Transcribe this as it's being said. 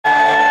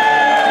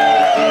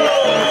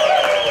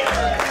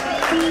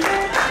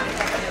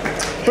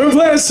We're gonna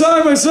play a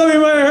song by some of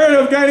you might have heard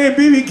of, a guy named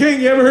B.B.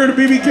 King. You ever heard of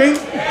B.B. King?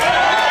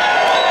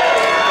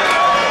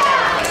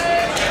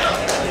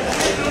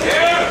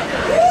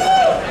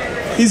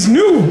 He's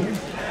new.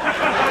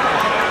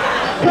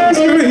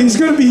 He's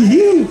gonna be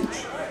huge.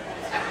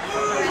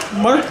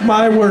 Mark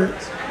my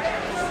words.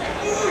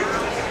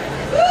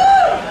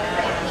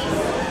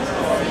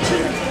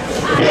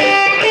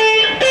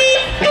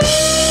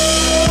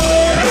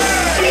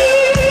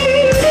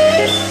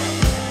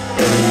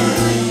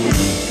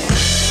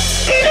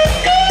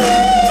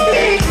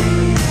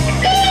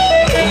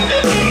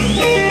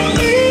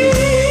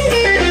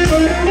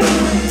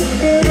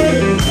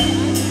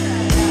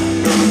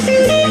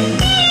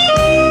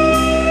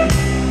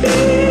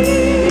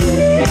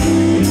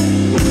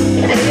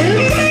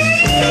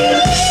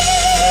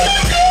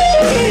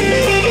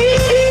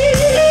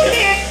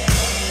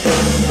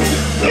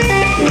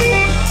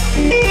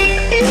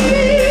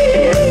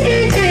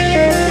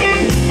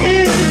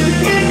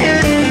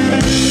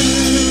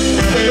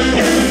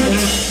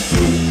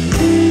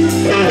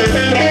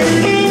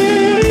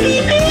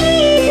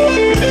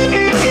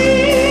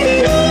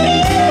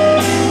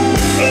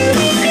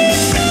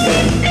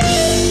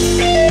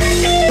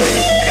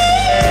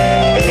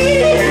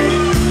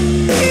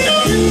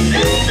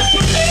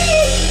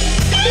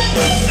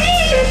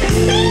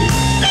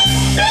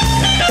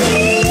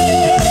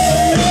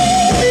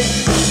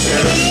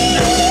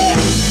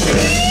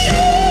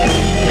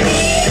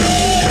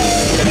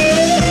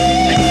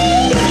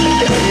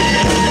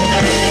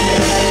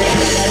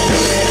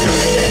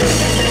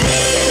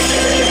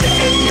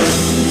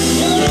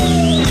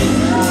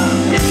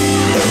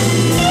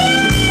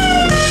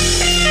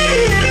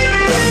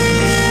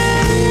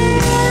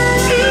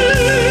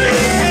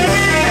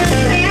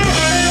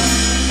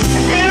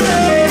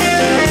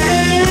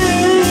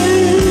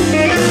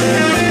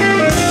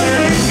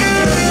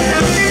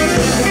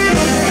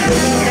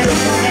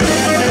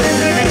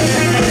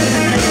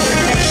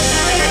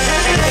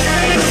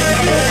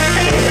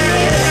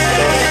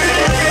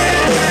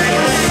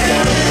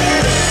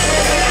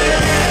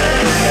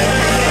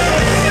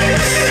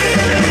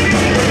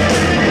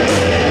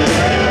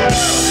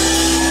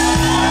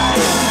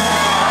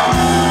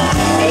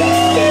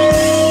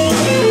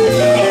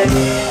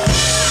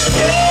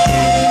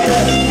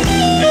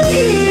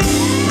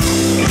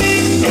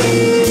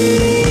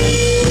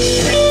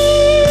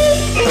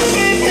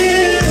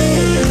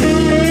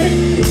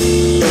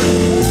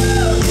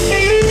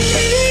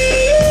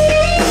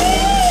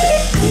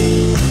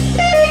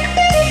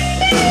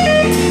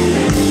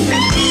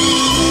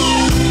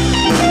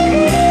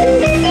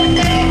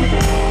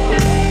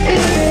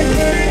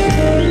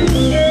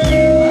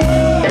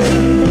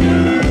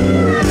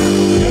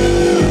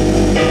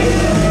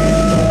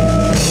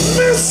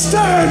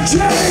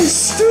 Jay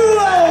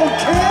Stulo,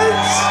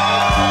 kids!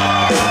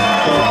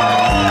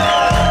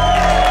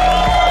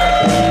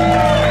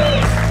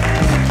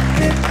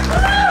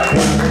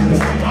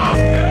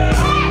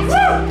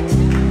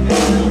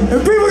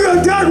 And people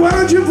go, Doug, why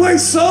don't you play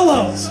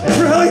solos?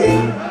 Really?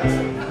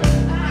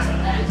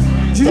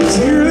 Did you just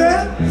hear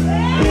that?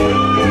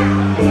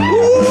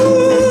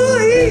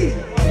 Ooh-ee.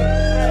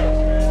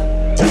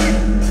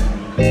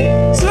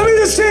 So let me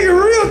just take a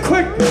real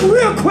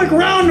quick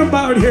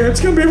roundabout here.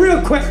 It's gonna be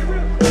real quick.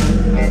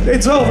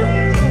 It's over.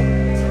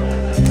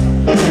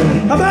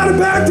 How about it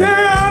back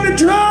there on the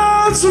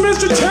drums for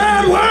Mr.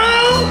 Tad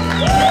Wirl?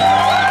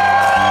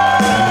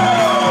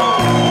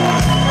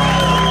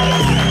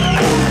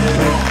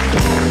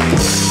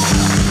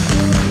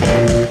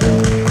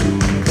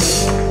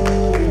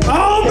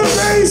 On the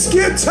bass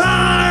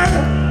guitar,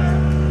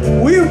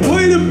 we have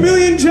played a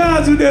million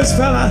jobs with this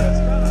fella.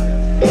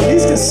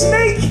 He's the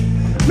snake,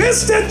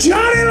 Mr.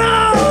 Johnnie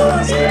Law.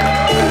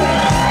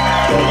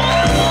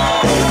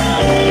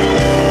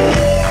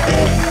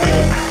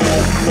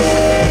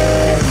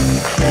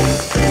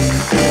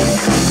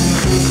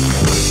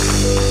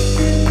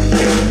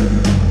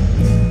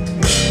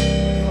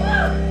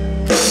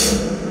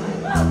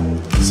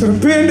 So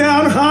been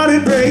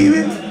downhearted,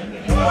 baby.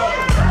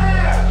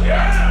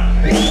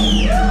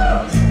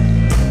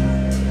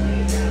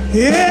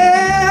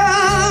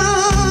 Yeah,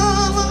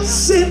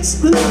 since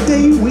the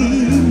day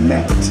we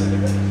met.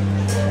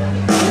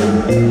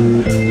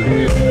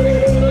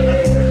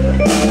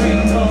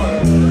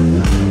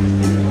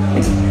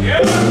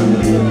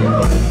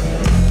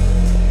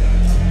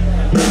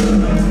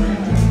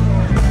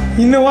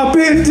 You know I've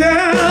been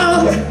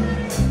down,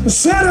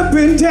 said I've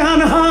been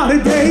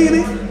downhearted,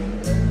 baby.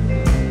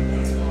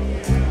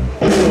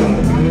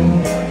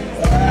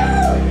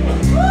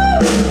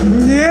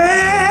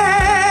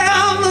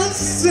 Yeah, ever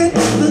since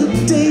the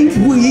day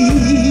we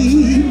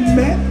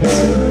met.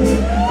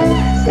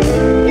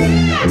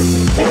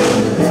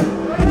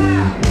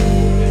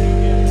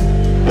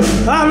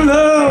 Our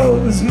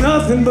love is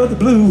nothing but the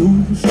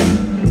blues.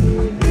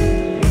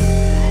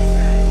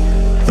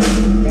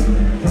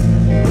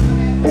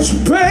 So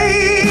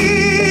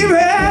baby,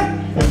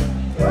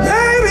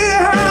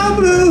 how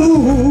blue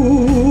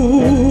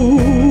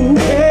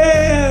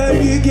can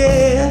you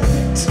get?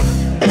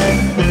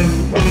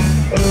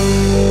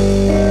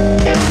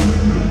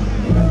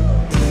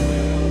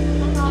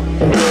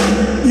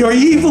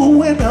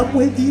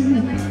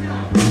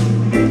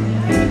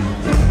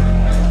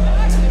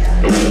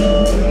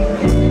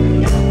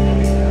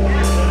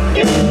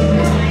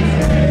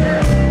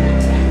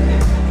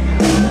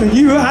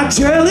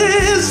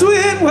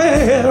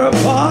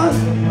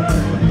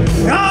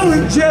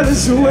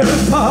 jealous when we're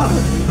apart.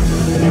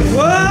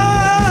 Oh,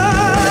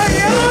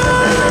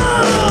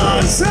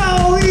 you're so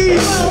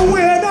evil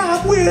when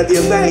I'm with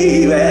you,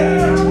 baby.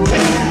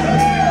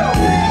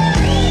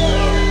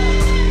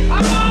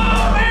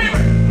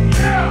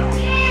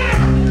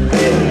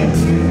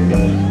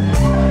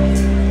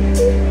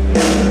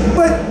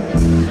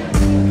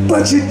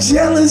 But you're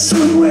jealous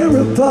when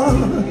we're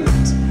apart.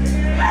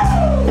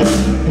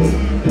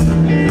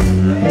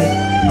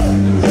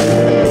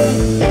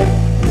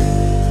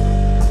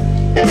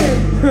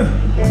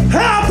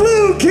 How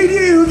blue can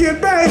you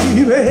get,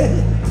 baby?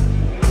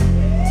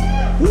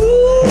 Ooh,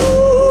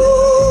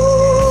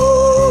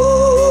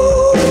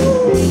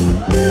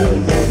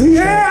 the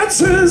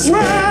answer's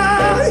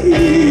right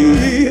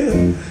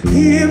here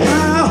in my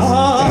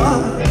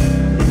heart.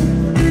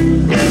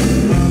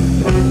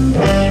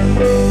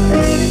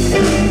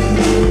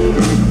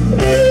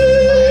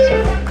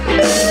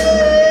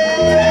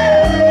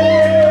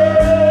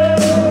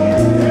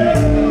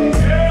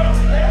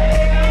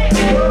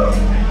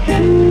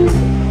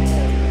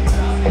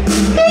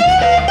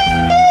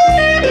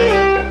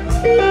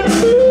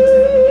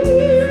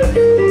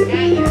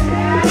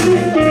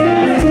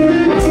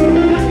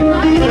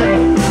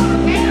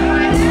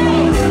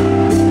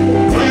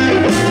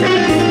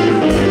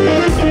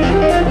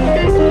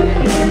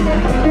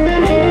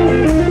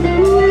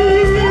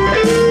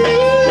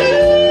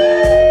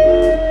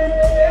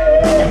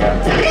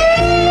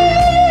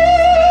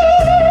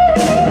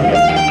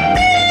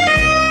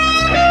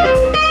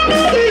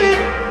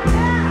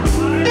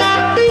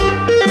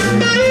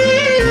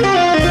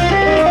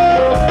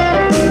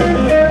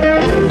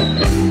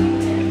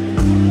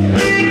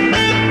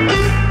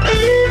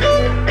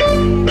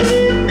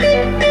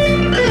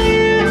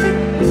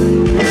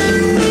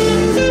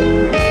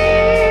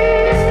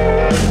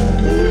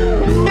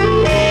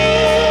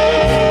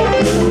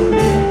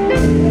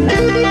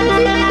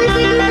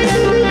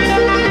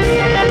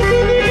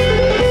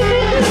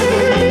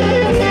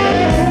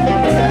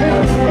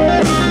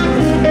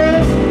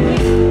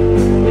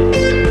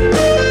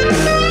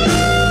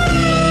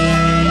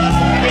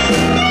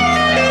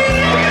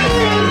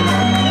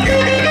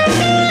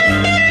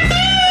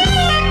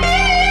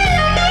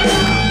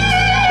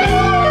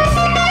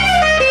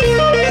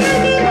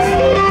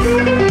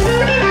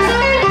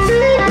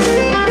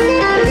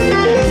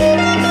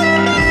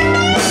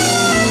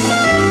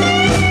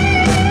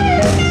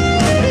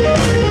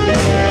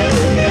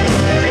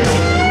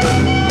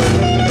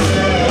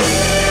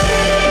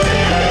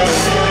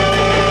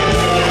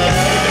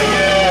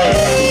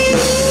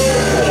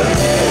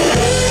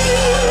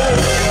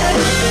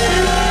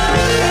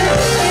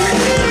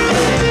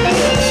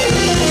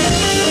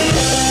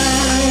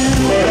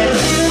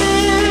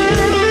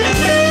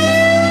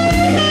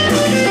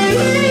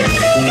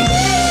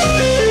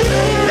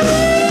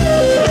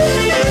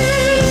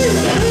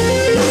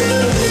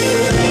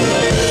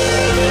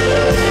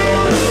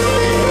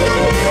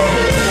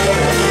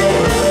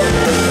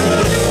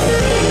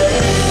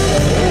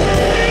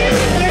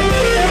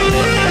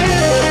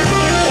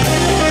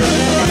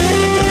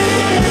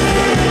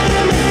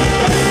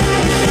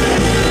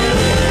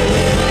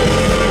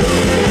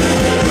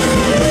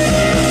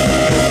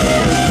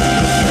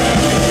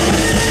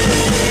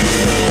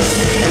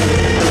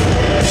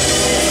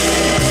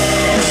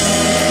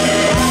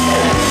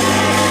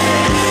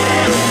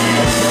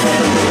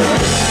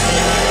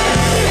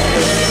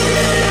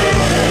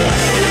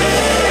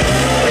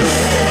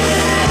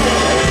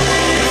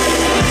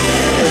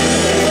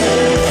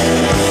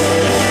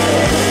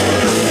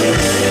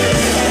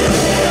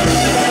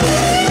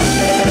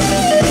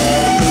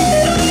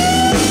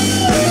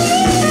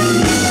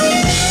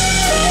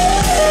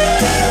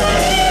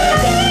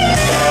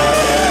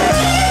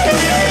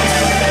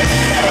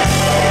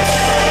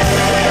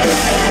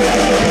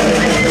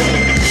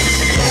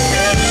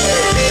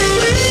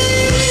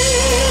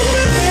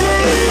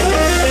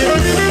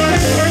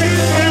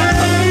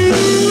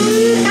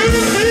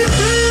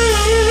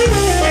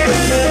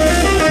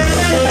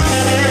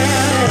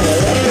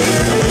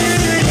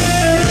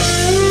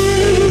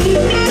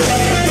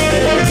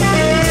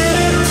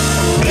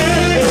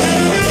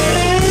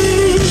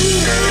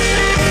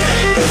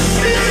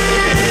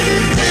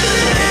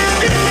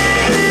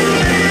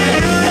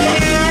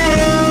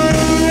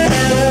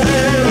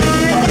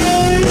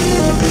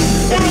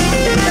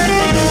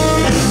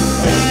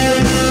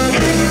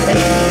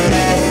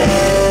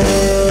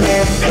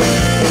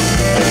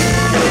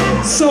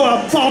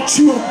 bought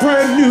you a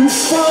brand new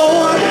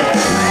phone.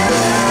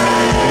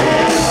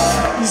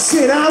 You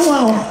said, I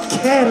want a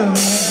Cadillac.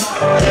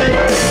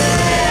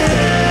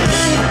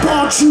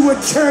 Bought you a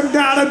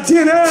 $10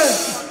 dinner.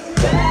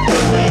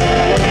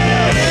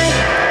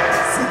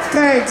 Said,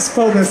 thanks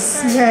for the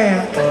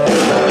snack. I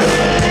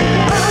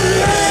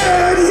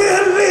let you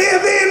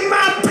live in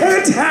my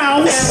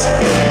penthouse.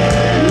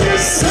 You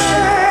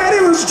said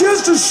it was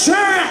just a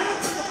shack.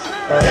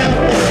 I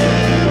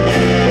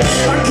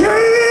gave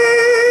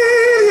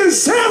you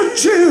 7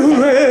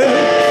 children,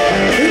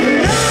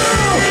 and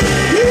now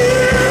you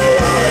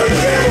want to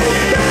give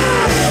them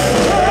back.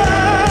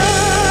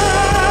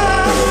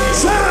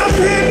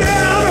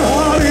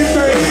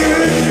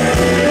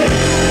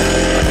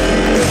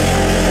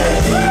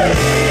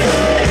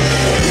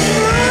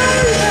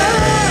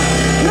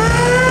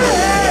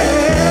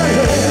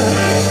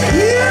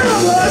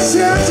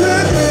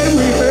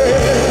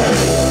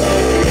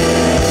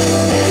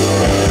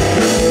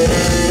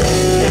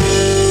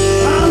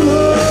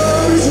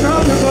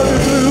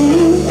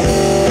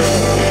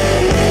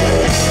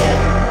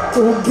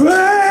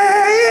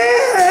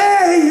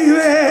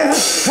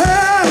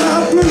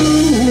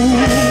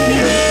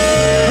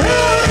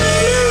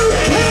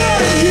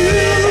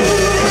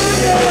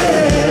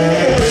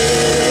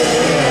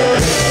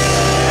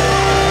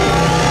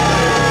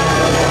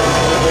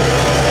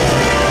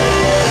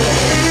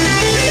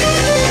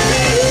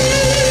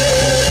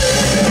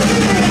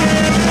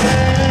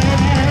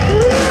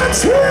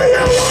 Let's hear you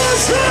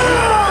once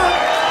more!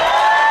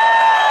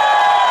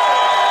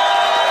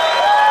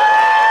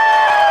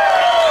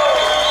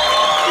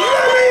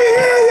 Let me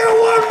hear you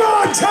one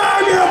more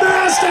time, you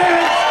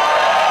bastard!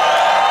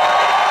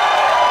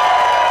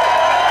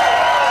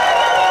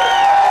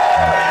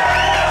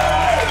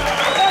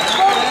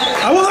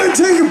 I want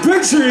to take a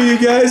picture of you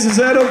guys, is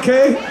that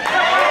okay?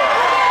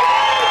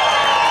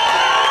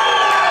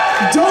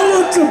 Don't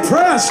look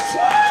depressed.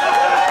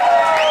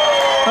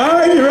 All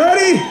right, you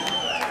ready?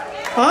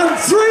 On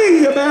 3,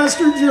 you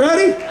bastards, you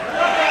ready?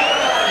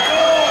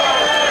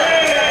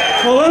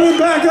 Well, let me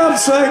back up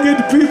so I can get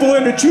the people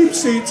in the cheap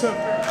seats up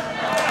there.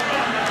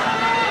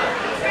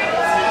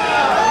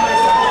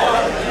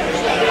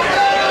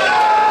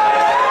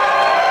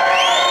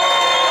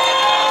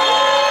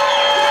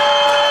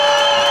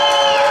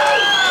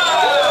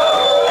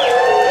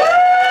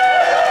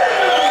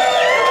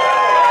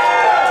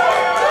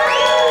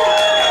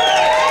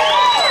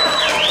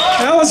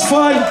 That was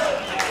fun.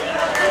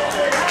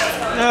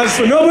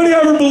 So nobody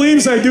ever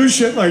believes I do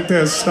shit like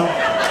this, so. Like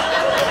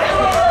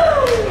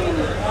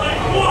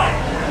what?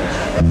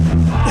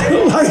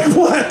 Like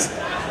what?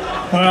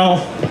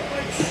 Well,